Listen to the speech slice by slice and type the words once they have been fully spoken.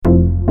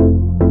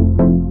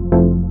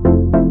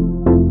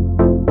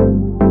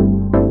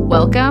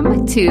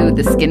Welcome to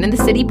the Skin in the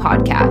City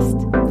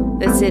podcast.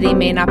 The city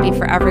may not be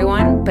for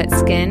everyone, but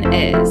skin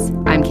is.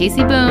 I'm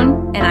Casey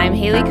Boone. And I'm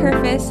Haley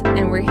Kerfis,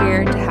 and we're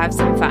here to have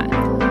some fun.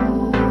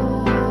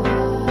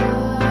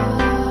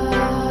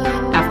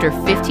 After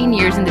 15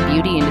 years in the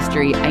beauty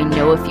industry, I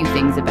know a few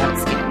things about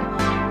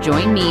skin.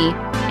 Join me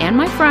and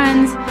my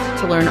friends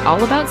to learn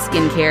all about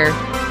skincare,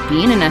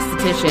 being an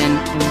esthetician,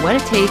 and what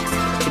it takes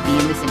to be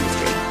in this industry.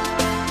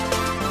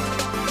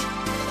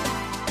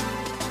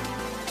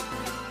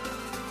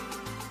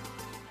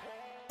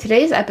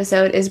 Today's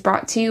episode is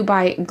brought to you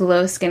by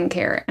Glow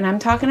Skincare, and I'm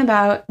talking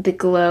about the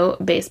Glow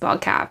baseball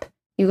cap.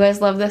 You guys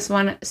love this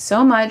one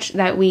so much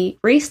that we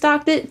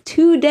restocked it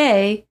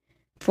today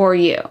for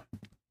you.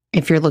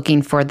 If you're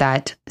looking for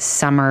that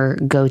summer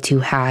go-to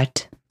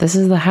hat, this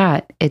is the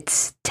hat.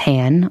 It's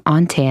tan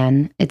on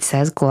tan. It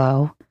says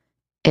Glow.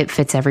 It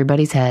fits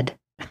everybody's head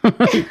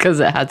because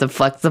it has a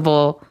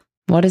flexible...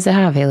 What does it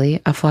have, Haley?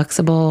 A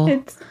flexible...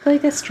 It's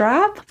like a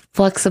strap?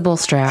 Flexible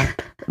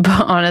strap.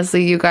 But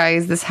honestly, you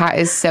guys, this hat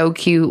is so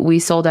cute. We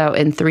sold out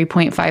in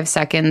 3.5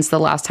 seconds the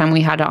last time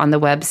we had it on the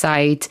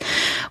website.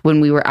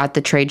 When we were at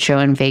the trade show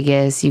in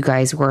Vegas, you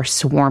guys were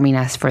swarming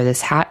us for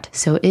this hat.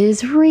 So it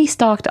is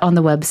restocked on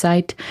the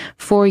website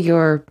for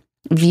your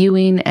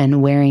viewing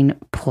and wearing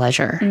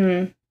pleasure.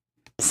 Mm-hmm.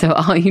 So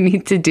all you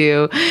need to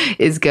do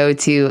is go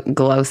to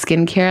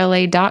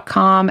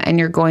glowskincarela.com and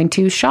you're going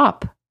to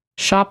shop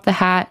the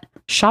hat.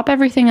 Shop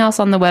everything else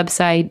on the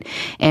website.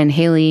 And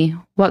Haley,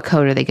 what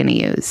code are they going to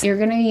use? You're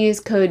going to use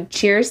code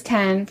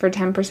CHEERS10 for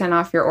 10%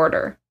 off your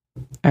order.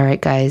 All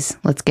right, guys,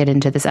 let's get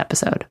into this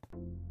episode.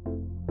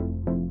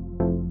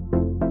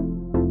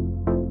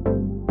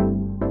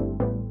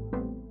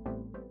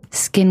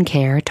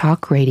 Skincare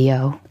Talk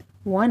Radio.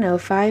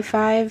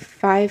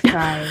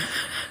 105.555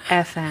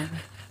 FM.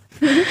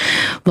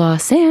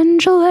 Los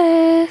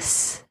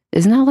Angeles.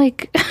 Isn't that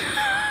like...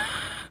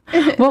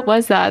 What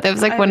was that? That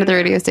was like one of the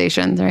radio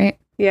stations, right?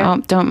 Yeah.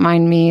 Oh, don't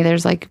mind me.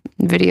 There's like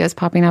videos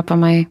popping up on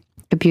my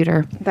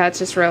computer. That's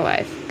just real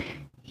life.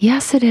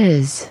 Yes, it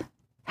is.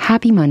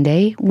 Happy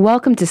Monday.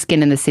 Welcome to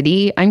Skin in the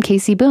City. I'm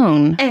Casey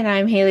Boone. And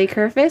I'm Haley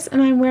Kerfis,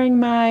 and I'm wearing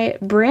my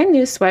brand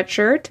new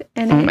sweatshirt,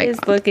 and it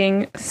is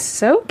looking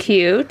so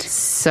cute.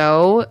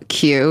 So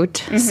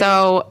cute. Mm-hmm.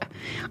 So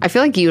I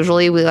feel like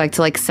usually we like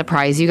to like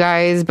surprise you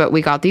guys, but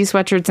we got these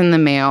sweatshirts in the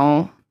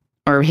mail,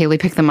 or Haley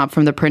picked them up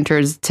from the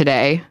printers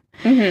today.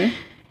 Mm-hmm.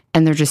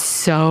 And they're just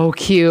so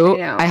cute.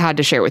 I had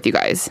to share with you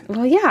guys.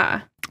 Well, yeah.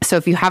 So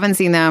if you haven't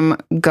seen them,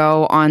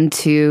 go on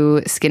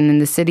to Skin in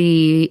the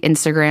City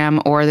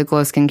Instagram or the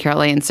Glow Skincare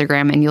LA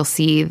Instagram, and you'll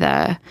see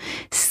the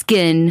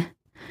skin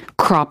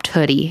cropped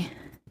hoodie.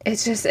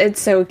 It's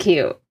so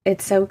cute.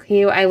 It's so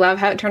cute. I love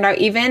how it turned out.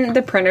 Even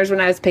the printers,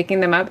 when I was picking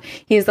them up,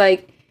 he's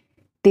like,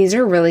 these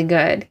are really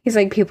good. He's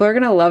like, people are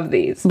going to love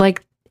these.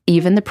 Like,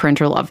 even the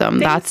printer loved them.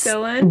 Thanks, That's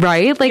Dylan.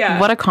 Right.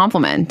 Like, what a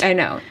compliment. I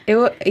know.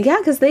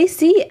 Because they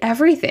see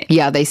everything.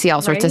 Yeah, they see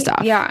all sorts of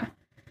stuff. Yeah.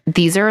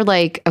 These are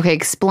like, okay,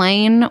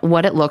 explain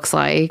what it looks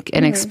like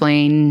and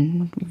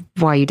explain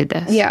why you did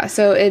this. Yeah.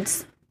 So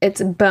it's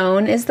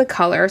bone is the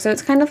color. So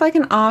it's kind of like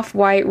an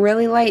off-white,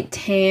 really light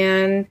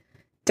tan,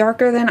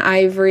 darker than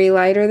ivory,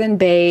 lighter than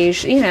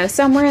beige,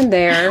 somewhere in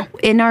there.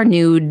 In our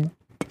nude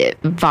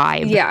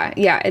vibe.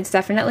 Yeah. It's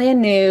definitely a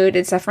nude.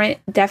 It's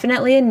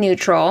definitely a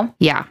neutral.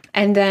 Yeah.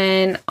 And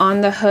then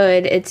on the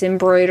hood, it's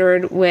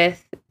embroidered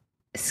with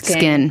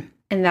skin.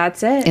 And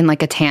that's it. In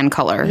like a tan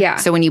color. Yeah.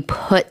 So when you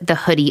put the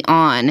hoodie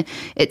on,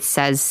 it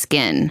says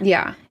skin.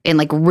 Yeah. In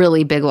like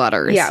really big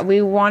letters. Yeah.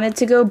 We wanted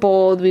to go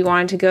bold. We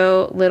wanted to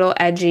go little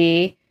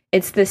edgy.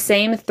 It's the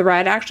same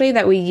thread, actually,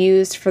 that we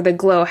used for the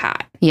Glow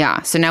hat.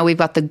 Yeah. So now we've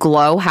got the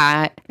Glow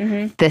hat,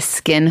 the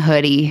skin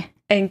hoodie.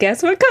 And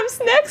guess what comes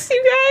next,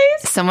 you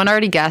guys? Someone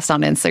already guessed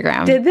on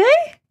Instagram. Did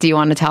they? Do you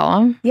want to tell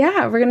them?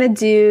 Yeah. We're going to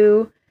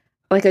do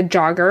like a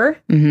jogger,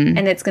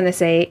 and it's going to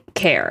say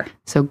care.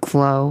 So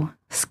Glow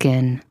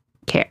Skin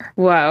Care.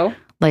 Whoa.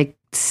 Like,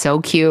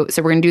 so cute.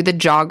 So we're going to do the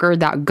jogger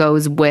that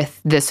goes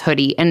with this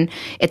hoodie. And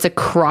it's a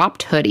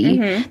cropped hoodie.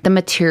 The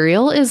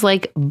material is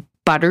like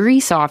buttery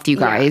soft, you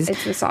guys. Yeah,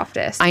 it's the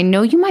softest. I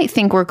know you might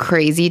think we're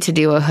crazy to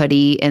do a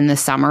hoodie in the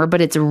summer,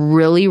 but it's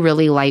really,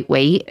 really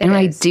lightweight. And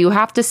I do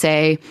have to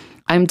say,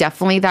 I'm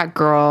definitely that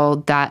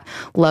girl that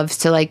loves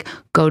to like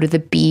go to the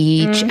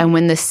beach, and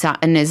when the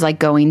sun is like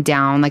going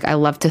down, like I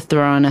love to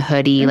throw on a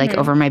hoodie like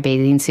over my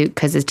bathing suit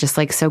because it's just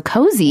like so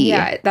cozy.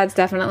 Yeah, that's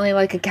definitely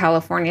like a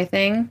California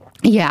thing.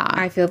 Yeah.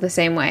 I feel the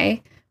same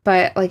way.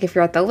 But like if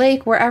you're at the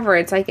lake, wherever,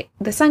 it's like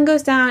the sun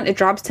goes down, it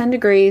drops 10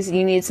 degrees,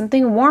 you need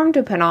something warm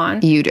to put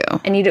on. You do.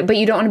 But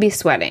you don't want to be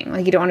sweating.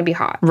 Like you don't want to be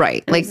hot.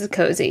 Right. And like this is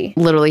cozy.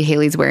 Literally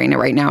Haley's wearing it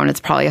right now and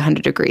it's probably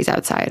 100 degrees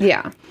outside.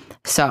 Yeah.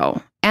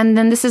 So, and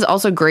then this is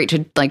also great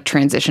to like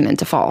transition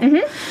into fall.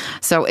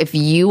 So if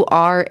you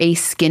are a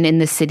Skin in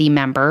the City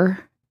member,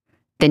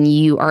 then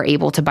you are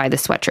able to buy the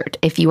sweatshirt.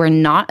 If you are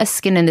not a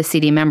Skin in the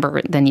City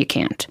member, then you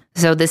can't.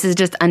 So this is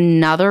just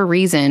another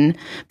reason,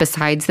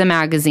 besides the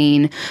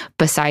magazine,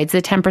 besides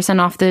the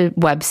 10% off the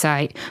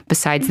website,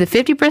 besides the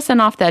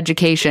 50% off the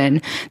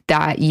education,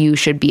 that you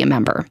should be a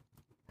member.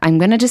 I'm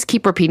going to just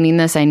keep repeating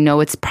this. I know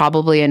it's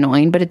probably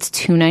annoying, but it's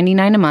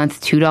 $2.99 a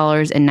month,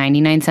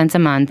 $2.99 a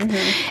month.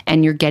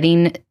 And you're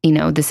getting,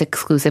 this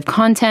exclusive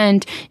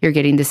content, you're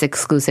getting this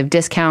exclusive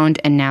discount,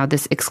 and now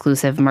this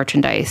exclusive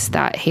merchandise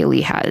that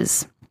Haley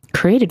has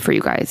created for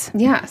you guys.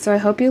 Yeah. So I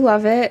hope you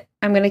love it.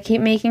 I'm going to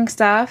keep making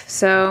stuff.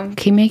 So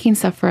keep making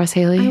stuff for us,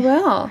 Haley. I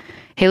will.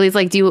 Haley's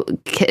like,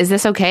 is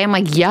this okay? I'm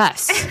like,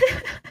 yes.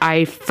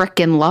 I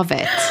freaking love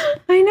it.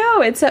 I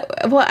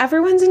know.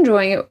 Everyone's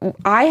enjoying it.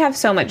 I have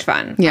so much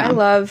fun. Yeah. I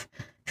love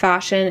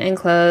fashion and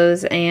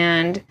clothes.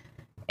 And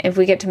if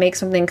we get to make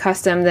something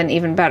custom, then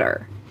even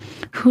better.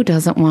 Who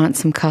doesn't want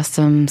some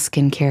custom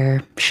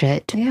skincare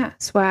shit? Yeah.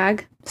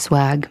 Swag.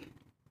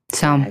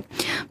 So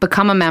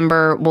become a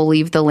member. We'll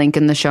leave the link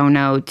in the show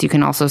notes. You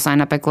can also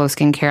sign up at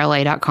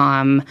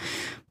glowskincarela.com.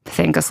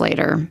 Thank us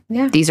later.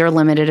 Yeah. These are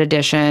limited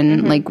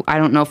edition. Like, I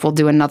don't know if we'll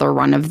do another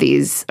run of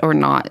these or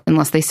not,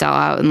 unless they sell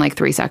out in like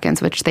 3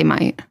 seconds, which they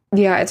might.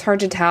 Yeah, it's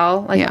hard to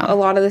tell. Like, a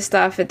lot of the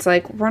stuff, it's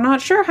like, we're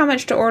not sure how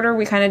much to order.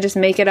 We kind of just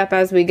make it up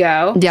as we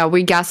go. Yeah,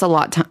 we guess a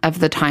lot of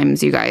the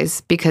times, you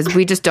guys, because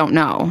we just don't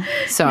know.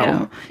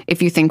 So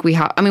if you think we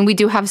have, we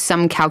do have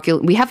some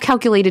we have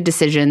calculated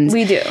decisions.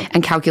 We do.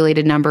 And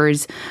calculated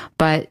numbers,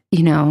 but,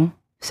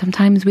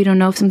 sometimes we don't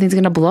know if something's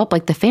going to blow up,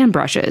 like the fan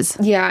brushes.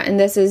 Yeah, and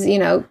this is,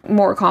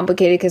 more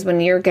complicated because when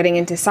you're getting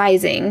into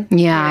sizing,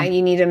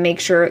 you need to make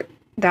sure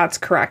that's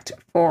correct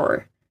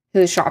for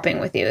who's shopping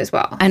with you as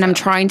well. And I'm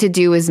trying to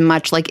do as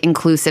much like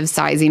inclusive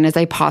sizing as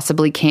I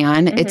possibly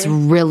can. It's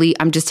really,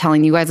 I'm just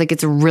telling you guys, like,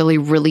 it's really,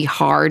 really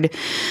hard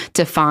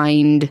to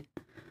find.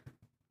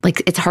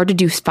 Like, it's hard to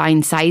do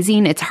fine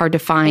sizing. It's hard to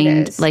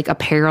find like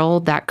apparel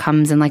that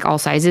comes in like all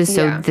sizes.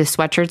 So the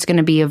sweatshirt's going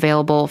to be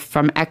available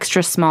from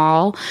extra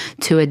small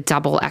to a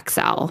double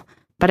XL.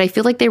 But I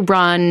feel like they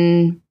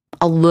run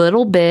a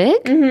little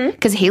big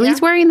because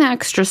Haley's wearing the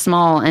extra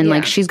small and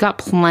like she's got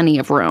plenty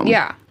of room.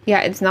 Yeah. Yeah.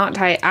 It's not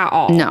tight at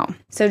all. No.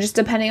 So just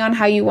depending on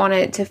how you want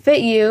it to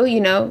fit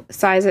you,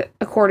 size it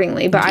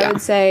accordingly. But I would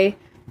say,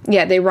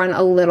 they run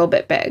a little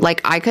bit big. Like,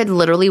 I could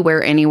literally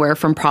wear anywhere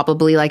from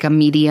probably like a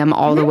medium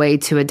all the way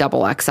to a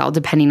double XL,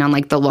 depending on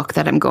like the look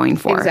that I'm going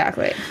for.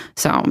 Exactly.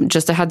 So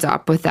just a heads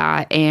up with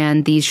that.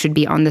 And these should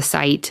be on the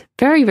site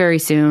very, very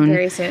soon.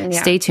 Very soon,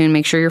 yeah. Stay tuned.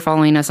 Make sure you're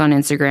following us on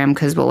Instagram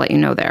because we'll let you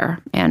know there.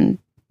 And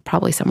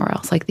probably somewhere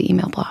else, like the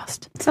email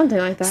blast. Something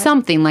like that.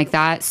 Something like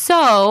that.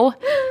 So,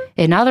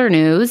 in other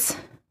news...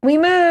 We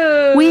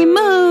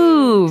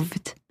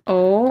moved!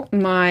 Oh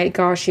my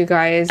gosh, you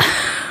guys.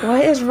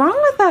 What is wrong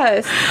with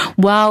us?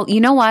 Well,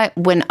 you know what?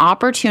 When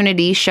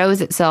opportunity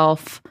shows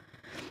itself,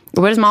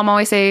 what does Mom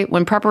always say?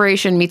 When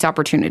preparation meets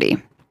opportunity.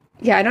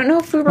 Yeah, I don't know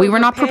if we were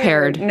not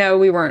prepared. No,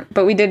 we weren't,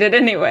 but we did it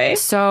anyway.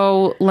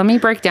 So let me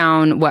break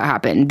down what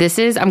happened.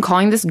 I'm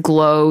calling this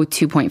Glow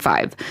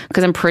 2.5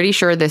 because I'm pretty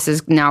sure this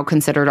is now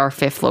considered our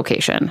 5th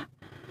location.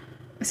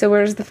 So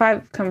where does the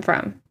 5 come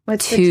from?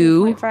 What's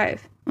 2? The 2.5?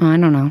 I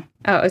don't know.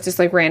 Oh, it's just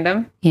like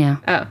random? Yeah.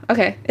 Oh,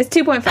 okay. It's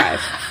 2.5.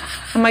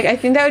 I'm like, I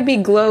think that would be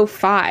Glow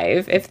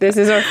 5 if this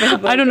is our 5th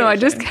location. I don't know. I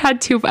just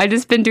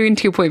been doing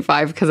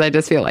 2.5 because I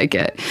just feel like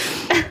it.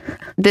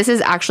 This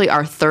is actually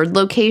our 3rd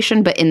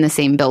location, but in the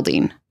same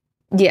building.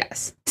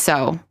 Yes.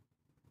 So,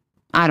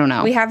 I don't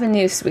know. We have a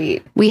new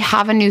suite. We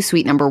have a new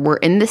suite number. We're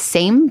in the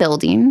same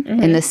building,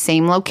 in the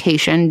same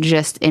location,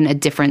 just in a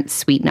different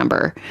suite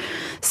number.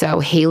 So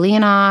Haley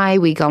and I,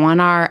 we go on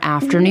our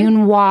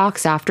afternoon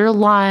walks after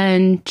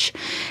lunch,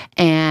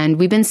 and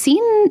we've been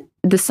seeing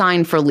the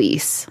sign for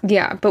lease.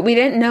 Yeah, but we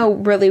didn't know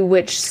really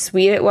which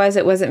suite it was.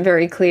 It wasn't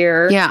very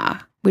clear.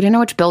 Yeah. We didn't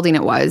know which building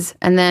it was.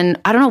 And then,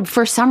 I don't know,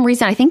 for some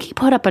reason, I think he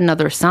put up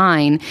another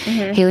sign.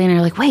 Haley and I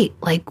are like, wait,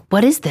 like,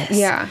 what is this?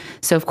 Yeah.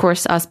 So, of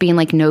course, us being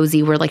like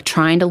nosy, we're like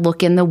trying to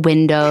look in the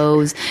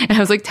windows. And I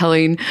was like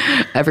telling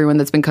everyone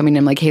that's been coming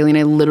in, like Haley and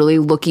I literally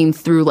looking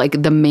through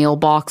like the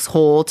mailbox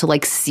hole to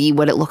like see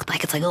what it looked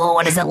like. It's like, oh,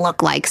 what does it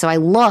look like? So I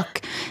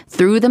look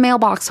through the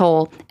mailbox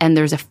hole and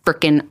there's a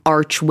freaking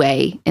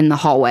archway in the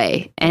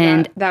hallway.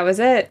 And that was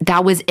it.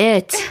 That was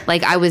it.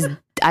 Like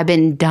I've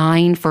been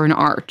dying for an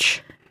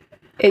arch.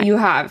 You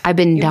have. I've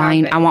been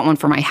dying. I want one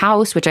for my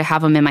house, which I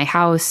have them in my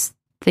house.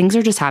 Things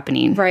are just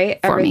happening. Right?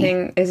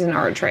 Everything is an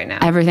arch right now.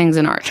 Everything's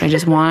an arch. I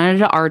just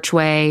wanted an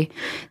archway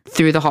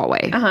through the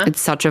hallway.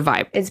 It's such a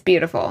vibe. It's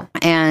beautiful.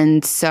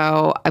 And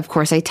so, of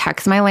course, I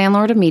text my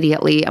landlord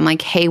immediately. I'm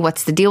like, hey,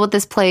 what's the deal with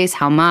this place?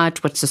 How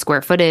much? What's the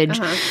square footage?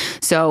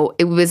 So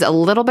it was a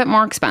little bit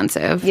more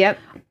expensive. Yep.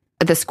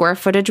 The square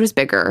footage was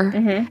bigger.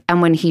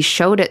 And when he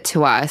showed it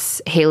to us,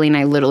 Haley and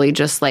I literally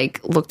just like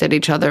looked at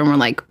each other and we're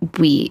like,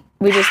 we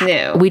just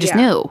knew. We just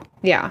knew.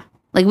 Yeah.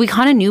 Like we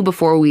kind of knew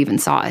before we even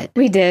saw it.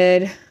 We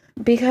did.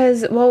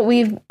 Because, well,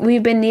 we've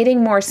been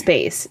needing more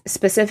space,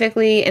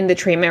 specifically in the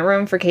treatment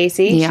room for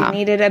Casey. Yeah. She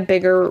needed a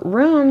bigger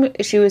room.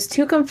 She was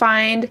too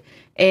confined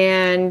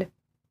and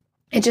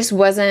it just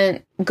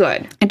wasn't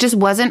good. It just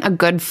wasn't a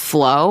good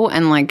flow.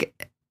 And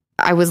like,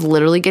 I was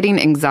literally getting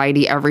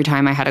anxiety every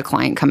time I had a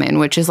client come in,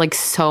 which is like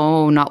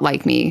so not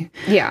like me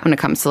when it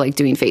comes to like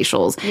doing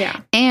facials. Yeah.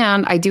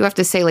 And I do have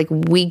to say, like,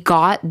 we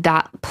got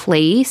that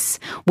place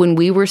when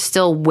we were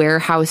still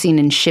warehousing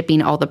and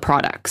shipping all the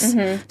products.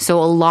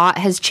 So a lot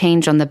has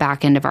changed on the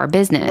back end of our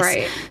business.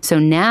 Right. So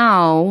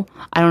now,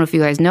 I don't know if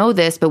you guys know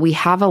this, but we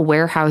have a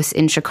warehouse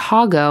in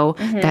Chicago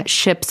that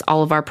ships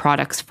all of our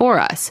products for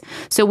us.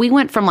 So we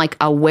went from like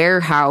a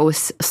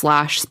warehouse /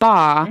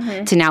 spa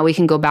to now we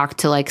can go back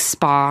to like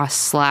spa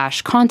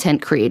 /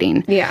 content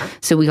creating. Yeah.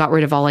 So we got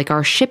rid of all like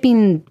our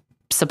shipping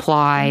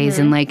supplies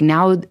and like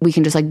now we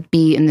can just like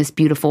be in this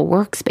beautiful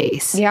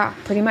workspace. Yeah,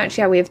 pretty much.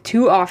 Yeah, we have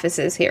 2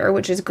 offices here,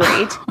 which is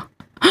great.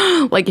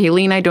 Like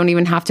Haley and I don't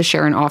even have to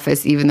share an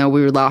office, even though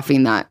we were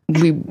laughing that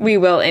we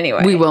will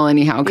anyway. We will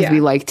anyhow because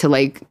we like to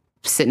like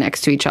sit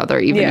next to each other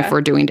even if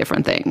we're doing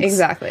different things.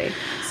 Exactly.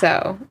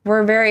 So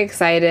we're very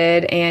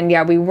excited. And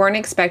yeah, we weren't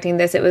expecting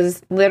this. It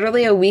was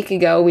literally a week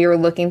ago. We were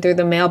looking through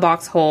the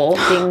mailbox hole,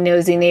 being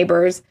nosy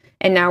neighbors.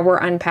 And now we're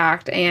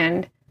unpacked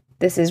and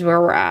this is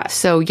where we're at.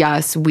 So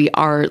yes, we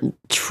are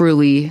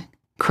truly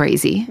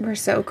crazy. We're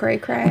so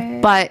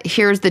cray-cray. But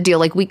here's the deal.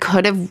 Like we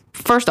could have,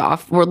 first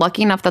off, we're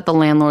lucky enough that the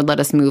landlord let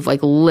us move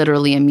like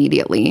literally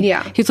immediately.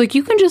 Yeah. He's like,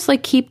 you can just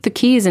like keep the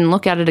keys and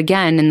look at it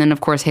again. And then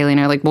of course, Haley and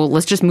I are like, well,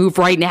 let's just move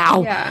right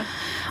now. Yeah.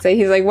 So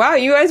he's like, wow,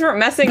 you guys weren't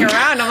messing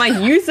around. I'm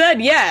like, you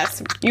said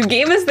yes. You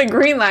gave us the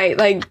green light.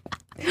 Like,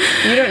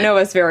 you don't know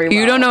us very well.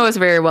 You don't know us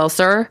very well,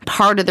 sir.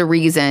 Part of the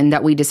reason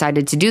that we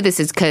decided to do this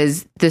is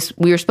because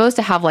we were supposed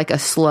to have like a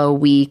slow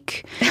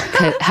week.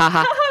 That's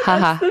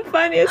the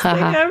funniest thing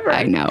ever.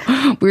 I know.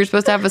 We were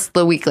supposed to have a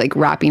slow week, like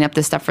wrapping up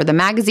the stuff for the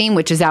magazine,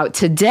 which is out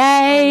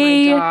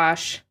today. Oh my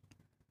gosh.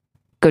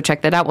 Go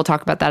check that out. We'll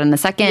talk about that in a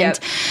second. Yep.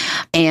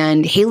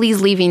 And Haley's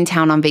leaving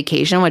town on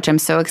vacation, which I'm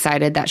so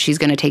excited that she's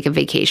going to take a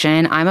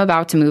vacation. I'm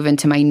about to move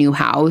into my new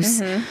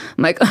house. I'm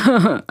like,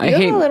 I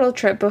hate a little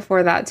trip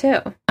before that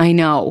too. I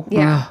know.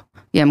 Yeah.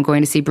 Yeah, I'm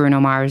going to see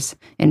Bruno Mars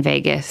in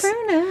Vegas.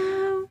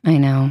 Bruno. I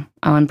know.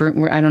 Oh, and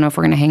I don't know if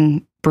we're going to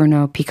hang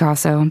Bruno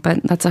Picasso,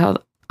 but that's a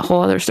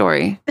whole other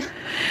story.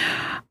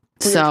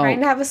 We were trying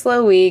to have a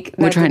slow week.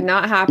 That did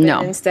not happen. No.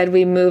 Instead,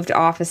 we moved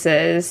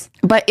offices.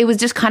 But it was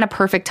just kind of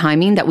perfect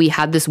timing that we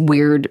had this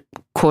weird,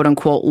 quote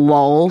unquote,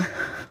 lull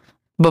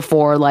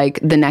before like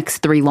the next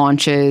 3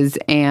 launches.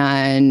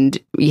 And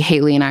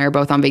Haley and I are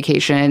both on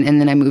vacation. And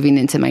then I'm moving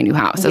into my new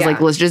house. I was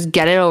like, let's just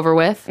get it over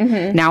with.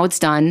 Now it's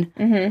done.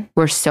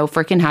 We're so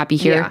freaking happy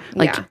here.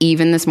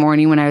 Even this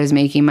morning when I was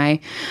making my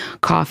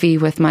coffee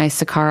with my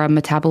Sakara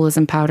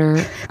metabolism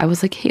powder, I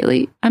was like,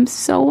 Haley, I'm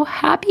so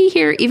happy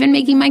here. Even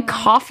making my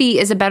coffee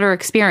is a better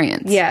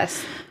experience.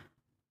 Yes.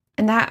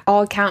 And that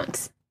all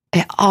counts.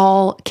 It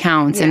all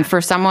counts. Yeah. And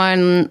for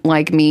someone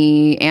like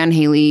me and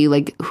Haley,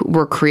 like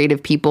we're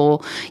creative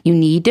people, you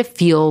need to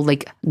feel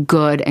like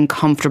good and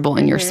comfortable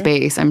in your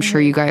space. I'm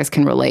sure you guys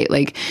can relate.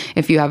 Like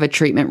if you have a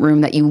treatment room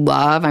that you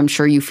love, I'm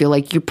sure you feel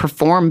like you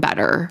perform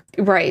better.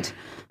 Right.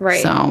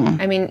 Right. So,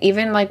 I mean,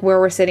 even like where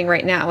we're sitting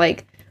right now,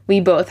 like we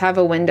both have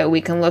a window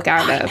we can look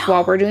out of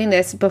while we're doing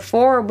this.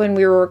 Before, when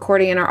we were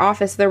recording in our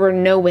office, there were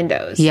no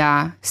windows.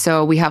 Yeah.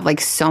 So we have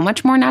like so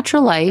much more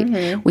natural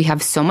light. We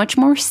have so much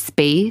more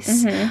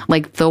space.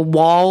 Like the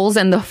walls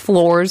and the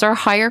floors are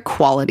higher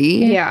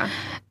quality. Yeah.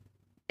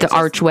 The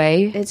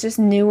archway. It's just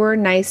newer,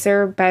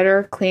 nicer,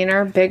 better,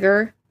 cleaner,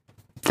 bigger.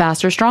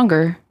 Faster,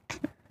 stronger.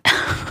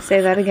 Say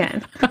that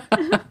again.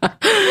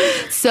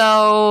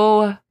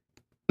 So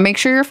make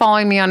sure you're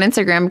following me on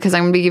Instagram because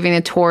I'm going to be giving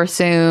a tour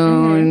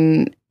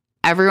soon.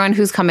 Everyone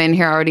who's come in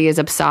here already is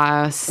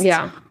obsessed.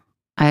 Yeah.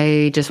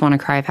 I just want to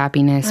cry of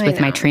happiness with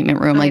my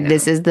treatment room. Like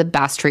this is the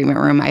best treatment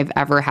room I've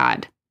ever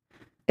had.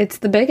 It's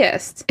the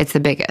biggest. It's the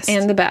biggest.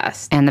 And the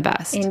best. And the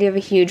best. And you have a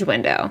huge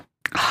window.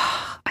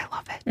 I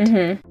love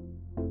it.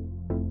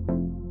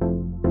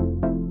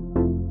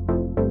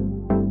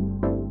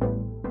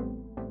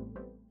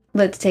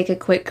 Let's take a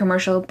quick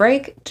commercial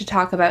break to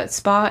talk about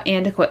spa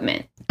and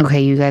equipment.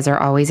 Okay, you guys are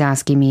always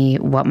asking me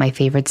what my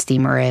favorite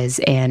steamer is,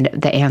 and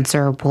the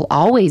answer will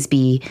always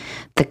be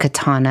the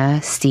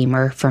Katana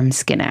steamer from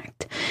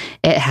SkinAct.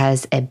 It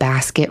has a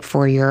basket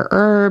for your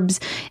herbs,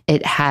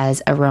 it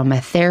has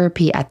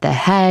aromatherapy at the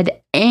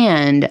head,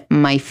 and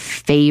my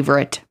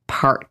favorite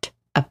part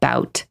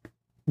about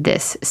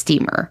this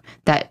steamer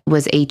that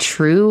was a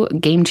true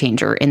game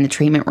changer in the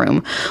treatment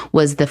room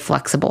was the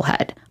flexible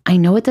head. I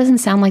know it doesn't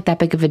sound like that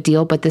big of a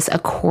deal, but this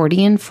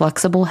accordion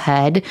flexible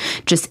head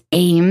just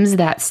aims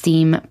that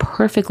steam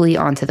perfectly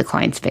onto the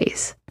client's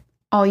face.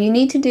 All you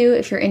need to do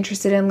if you're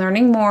interested in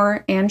learning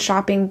more and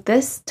shopping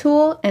this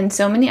tool and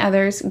so many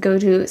others, go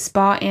to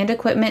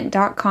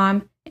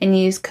spaandequipment.com and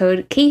use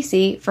code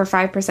Casey for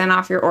 5%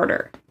 off your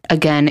order.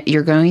 Again,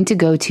 you're going to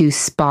go to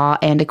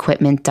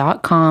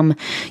spaandequipment.com,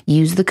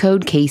 use the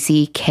code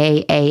Casey,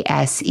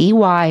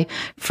 Kasey,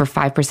 for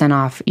 5%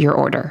 off your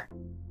order.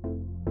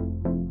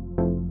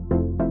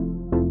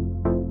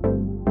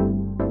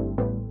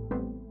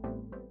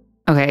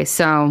 Okay,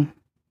 so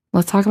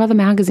let's talk about the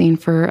magazine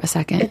for a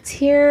second. It's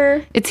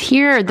here. It's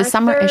here, the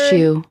summer third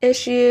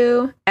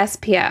issue.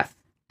 SPF.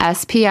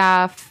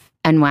 SPF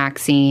and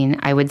waxing,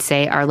 I would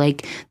say, are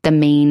like the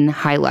main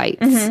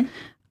highlights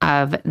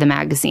of the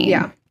magazine.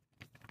 Yeah.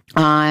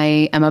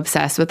 I am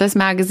obsessed with this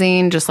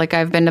magazine, just like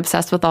I've been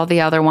obsessed with all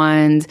the other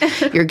ones.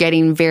 You're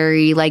getting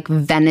very like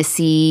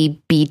Venice-y,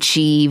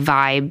 beachy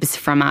vibes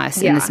from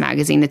us in this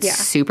magazine. It's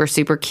super,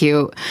 super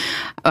cute.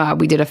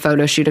 We did a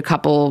photo shoot a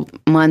couple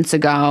months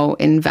ago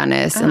in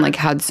Venice and like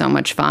had so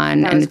much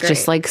fun. And it's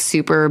just like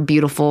super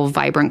beautiful,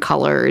 vibrant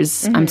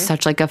colors. I'm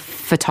such like a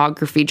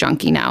photography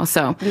junkie now.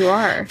 So you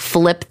are.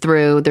 Flip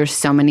through. There's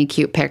so many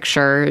cute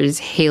pictures.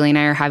 Haley and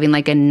I are having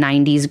like a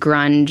 90s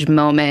grunge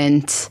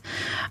moment.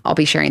 I'll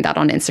be sharing that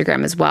on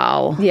Instagram as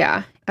well.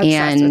 Yeah.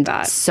 Obsessed with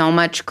that. So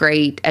much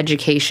great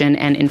education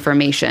and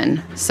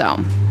information.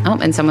 So,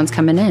 and someone's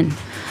coming in.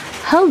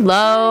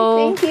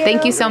 Hello. Hi, thank you.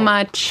 Thank you so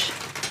much.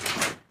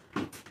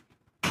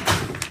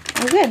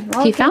 Oh, good.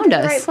 Well, He found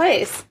us. The right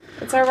place.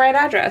 It's our right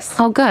address.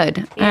 Oh, good.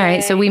 Yay. All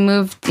right. So we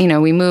moved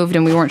and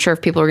we weren't sure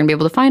if people were going to be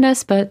able to find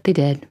us, but they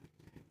did.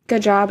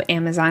 Good job,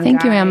 Amazon.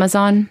 Thank you,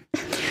 Amazon.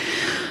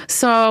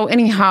 So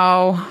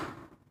anyhow,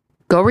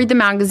 go read the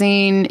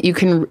magazine. You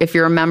can, if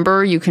you're a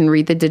member, you can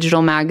read the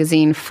digital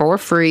magazine for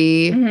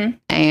free.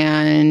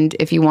 And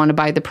if you want to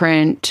buy the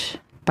print,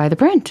 buy the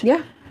print.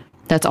 Yeah.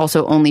 That's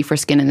also only for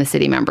Skin in the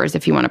City members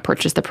if you want to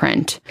purchase the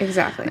print.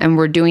 Exactly. And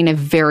we're doing a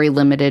very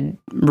limited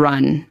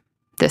run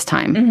this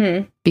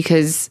time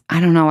because I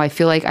don't know. I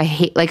feel like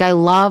I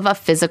love a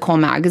physical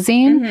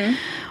magazine.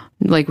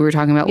 Like we were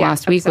talking about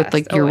last week with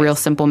like your Real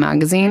Simple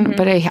magazine,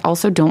 but I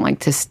also don't like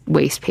to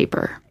waste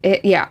paper.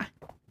 Yeah.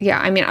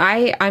 I mean,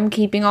 I'm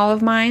keeping all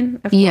of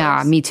mine. Of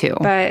course, me too.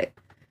 But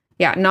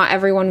yeah, not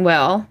everyone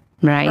will.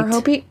 Right.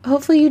 Or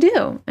hopefully you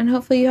do. And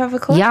hopefully you have a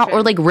collection. Yeah.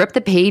 Or like rip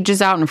the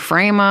pages out and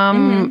frame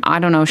them. I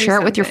don't know. Share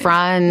it with your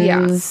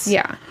friends.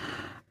 Yeah.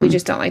 We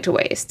just don't like to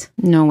waste.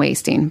 No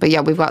wasting. But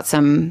yeah, we've got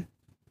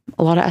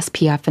a lot of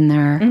SPF in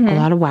there, a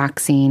lot of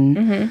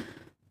waxing,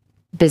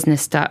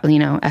 business stuff,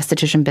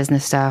 esthetician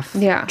business stuff.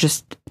 Yeah.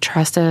 Just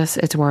trust us.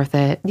 It's worth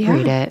it. Yeah.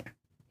 Read it.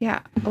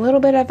 Yeah. A little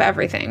bit of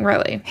everything,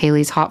 really.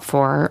 Haley's hot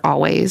for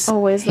always.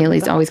 Always.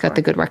 Haley's always got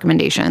the good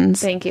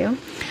recommendations. Thank you.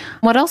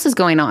 What else is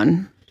going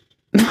on?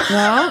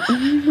 Well,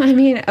 I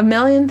mean, a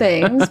million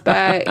things,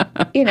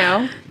 but,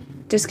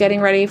 just getting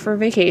ready for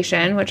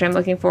vacation, which I'm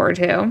looking forward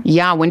to.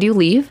 Yeah. When do you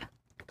leave?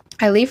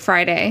 I leave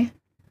Friday.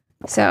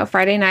 So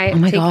Friday night, oh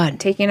my God.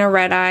 Taking a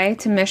red eye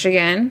to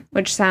Michigan,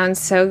 which sounds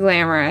so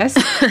glamorous.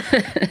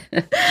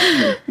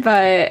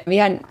 But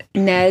yeah,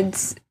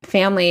 Ned's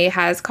family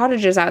has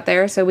cottages out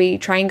there. So we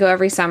try and go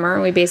every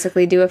summer. We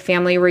basically do a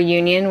family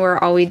reunion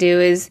where all we do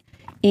is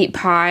eat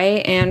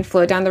pie and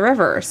float down the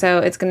river. So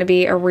it's going to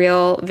be a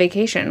real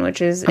vacation,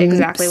 which is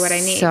exactly what I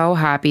need. So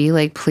happy.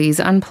 Like, please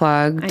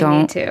unplug.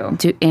 Don't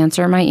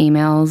answer my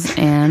emails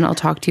and I'll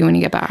talk to you when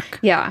you get back.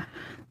 Yeah.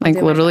 Like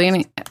literally,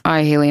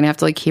 Haley and I have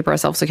to like keep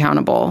ourselves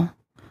accountable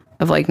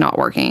of like not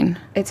working.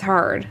 It's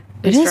hard.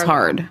 It is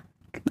hard.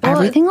 Well,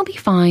 everything will be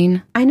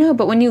fine. I know,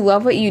 but when you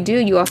love what you do,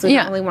 you also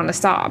don't really want to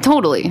stop.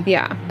 Totally.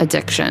 Yeah.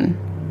 Addiction.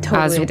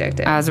 Totally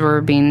addicted. As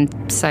we're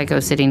being psycho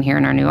sitting here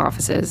in our new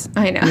offices.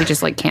 I know. We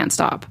just like can't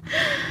stop.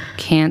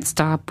 Can't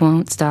stop,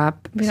 won't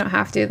stop. We don't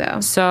have to though.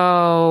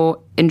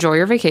 So enjoy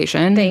your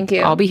vacation. Thank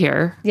you. I'll be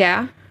here.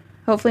 Yeah.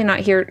 Hopefully not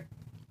here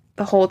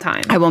the whole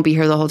time. I won't be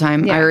here the whole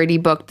time. Yeah. I already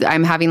booked.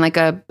 I'm having like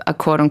a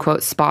quote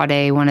unquote spa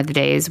day one of the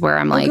days where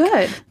I'm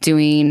like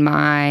doing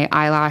my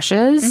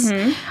eyelashes.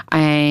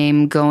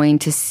 I'm going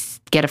to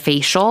get a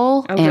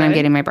facial and I'm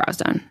getting my brows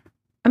done.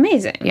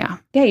 Amazing. Yeah.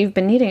 Yeah, you've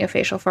been needing a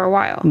facial for a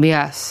while.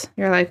 Yes.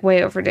 You're like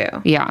way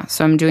overdue. Yeah.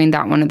 So I'm doing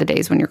that one of the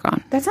days when you're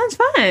gone. That sounds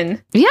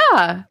fun.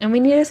 Yeah. And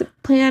we need to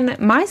plan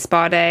my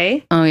spa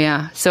day. Oh,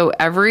 yeah. So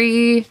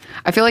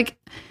I feel like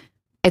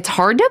it's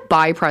hard to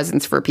buy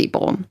presents for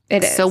people.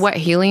 It is. So what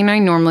Haley and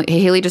I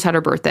Haley just had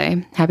her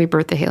birthday. Happy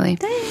birthday, Haley.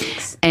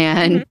 Thanks.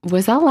 And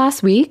was that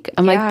last week?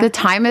 I'm like, the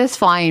time is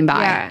flying by.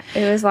 Yeah,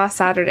 it was last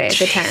Saturday,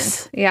 the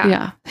 10th. Yeah.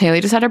 Yeah.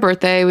 Haley just had her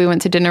birthday. We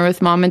went to dinner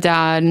with mom and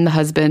dad and the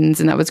husbands,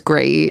 and that was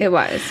great. It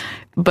was.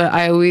 But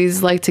I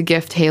always like to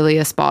gift Haley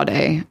a spa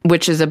day,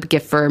 which is a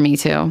gift for me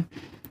too.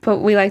 But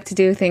we like to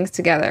do things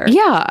together.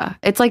 Yeah.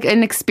 It's like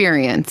an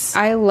experience.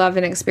 I love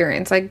an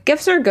experience. Like,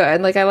 gifts are good.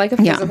 Like, I like a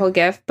physical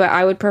gift, but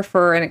I would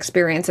prefer an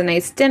experience, a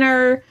nice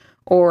dinner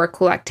or a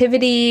cool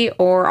activity,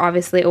 or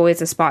obviously always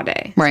a spa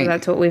day. Right. So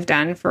that's what we've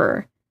done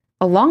for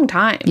a long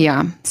time.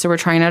 Yeah. So we're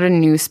trying out a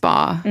new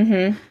spa.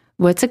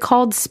 What's it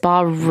called?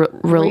 Spa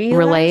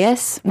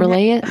Regis?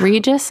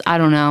 I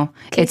don't know.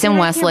 It's in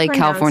Westlake,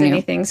 California.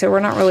 Anything, so we're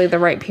not really the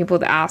right people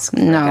to ask for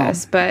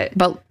this. But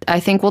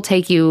I think we'll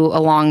take you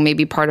along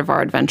maybe part of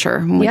our adventure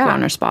when we go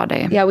on our spa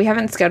day. Yeah, we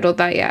haven't scheduled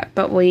that yet,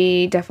 but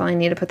we definitely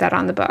need to put that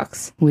on the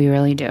books. We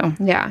really do.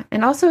 Yeah.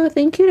 And also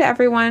thank you to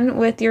everyone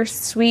with your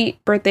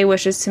sweet birthday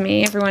wishes to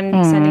me.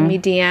 Everyone sending me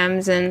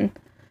DMs and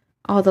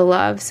all the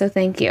love. So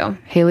thank you.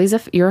 Haley's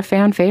you're a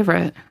fan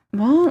favorite.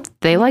 Well,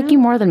 they like you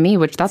more than me,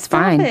 which that's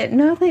fine.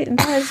 No,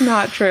 that is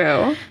not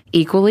true.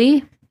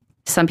 Equally,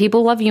 some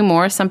people love you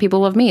more, some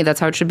people love me. That's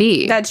how it should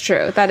be. That's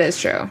true. That is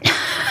true.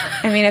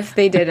 I mean, if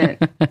they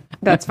didn't,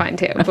 that's fine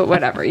too. But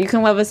whatever. You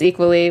can love us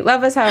equally.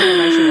 Love us however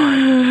much you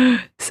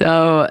want.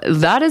 So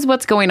that is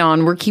what's going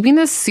on. We're keeping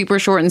this super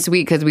short and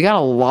sweet because we got a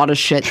lot of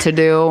shit to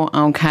do.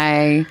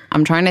 Okay.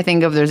 I'm trying to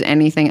think if there's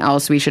anything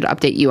else we should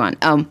update you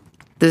on.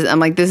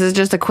 This is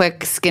just a quick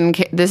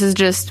skincare. This is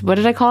just, what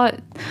did I call it?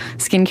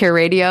 Skincare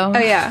radio. Oh,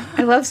 yeah.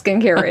 I love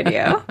skincare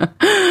radio.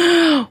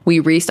 We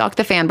restocked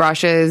the fan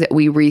brushes.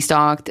 We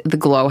restocked the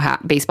glow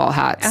baseball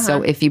hats.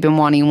 So if you've been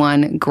wanting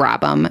one, grab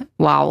them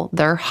while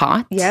they're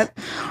hot. Yep.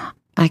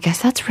 I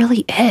guess that's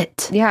really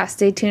it. Yeah.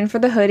 Stay tuned for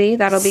the hoodie.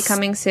 That'll be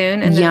coming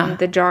soon. And then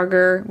the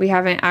jogger, we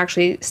haven't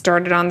actually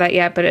started on that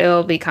yet, but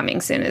it'll be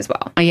coming soon as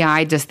well. Yeah.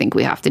 I just think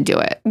we have to do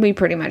it. We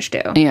pretty much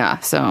do. Yeah.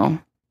 So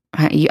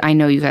I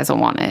know you guys will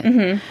want it.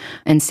 Mm-hmm.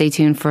 And stay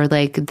tuned for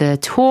like the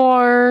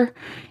tour,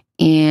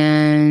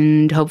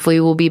 and hopefully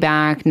we'll be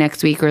back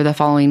next week or the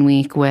following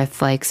week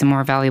with like some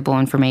more valuable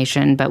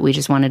information. But we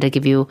just wanted to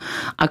give you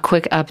a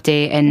quick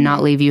update and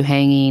not leave you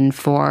hanging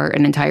for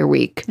an entire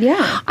week.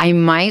 Yeah. I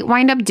might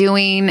wind up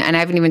doing, and I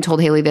haven't even told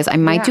Haley this, I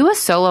might do a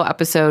solo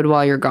episode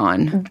while you're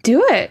gone.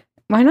 Do it.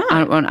 Why not?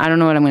 I don't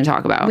know what I'm going to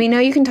talk about. We know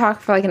you can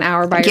talk for like an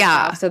hour by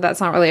yourself, so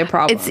that's not really a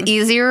problem. It's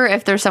easier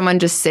if there's someone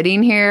just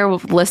sitting here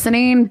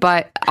listening,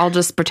 but I'll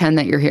just pretend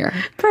that you're here.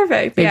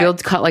 Perfect. Maybe I'll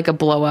cut like a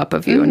blow up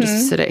of you and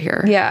just sit it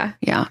here. Yeah.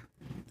 Yeah.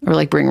 Or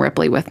like bring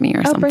Ripley with me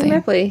or something. Bring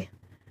Ripley.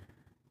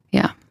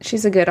 Yeah.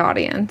 She's a good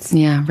audience.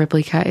 Yeah.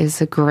 Ripley Cat is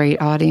a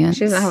great audience.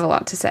 She doesn't have a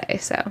lot to say,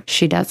 so.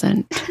 She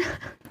doesn't.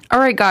 All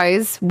right,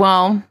 guys.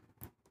 Well,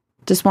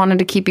 just wanted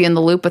to keep you in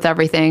the loop with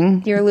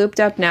everything. You're looped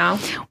up now.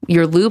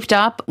 You're looped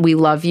up. We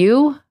love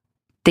you.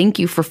 Thank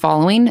you for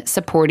following,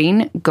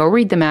 supporting. Go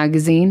read the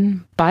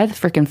magazine. Buy the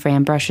freaking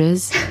fan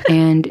brushes.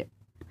 And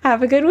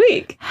have a good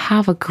week.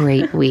 Have a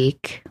great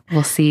week.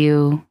 We'll see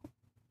you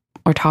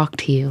or talk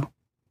to you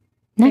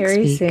next week.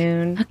 Very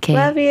soon. Okay.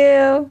 Love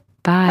you.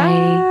 Bye.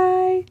 Bye.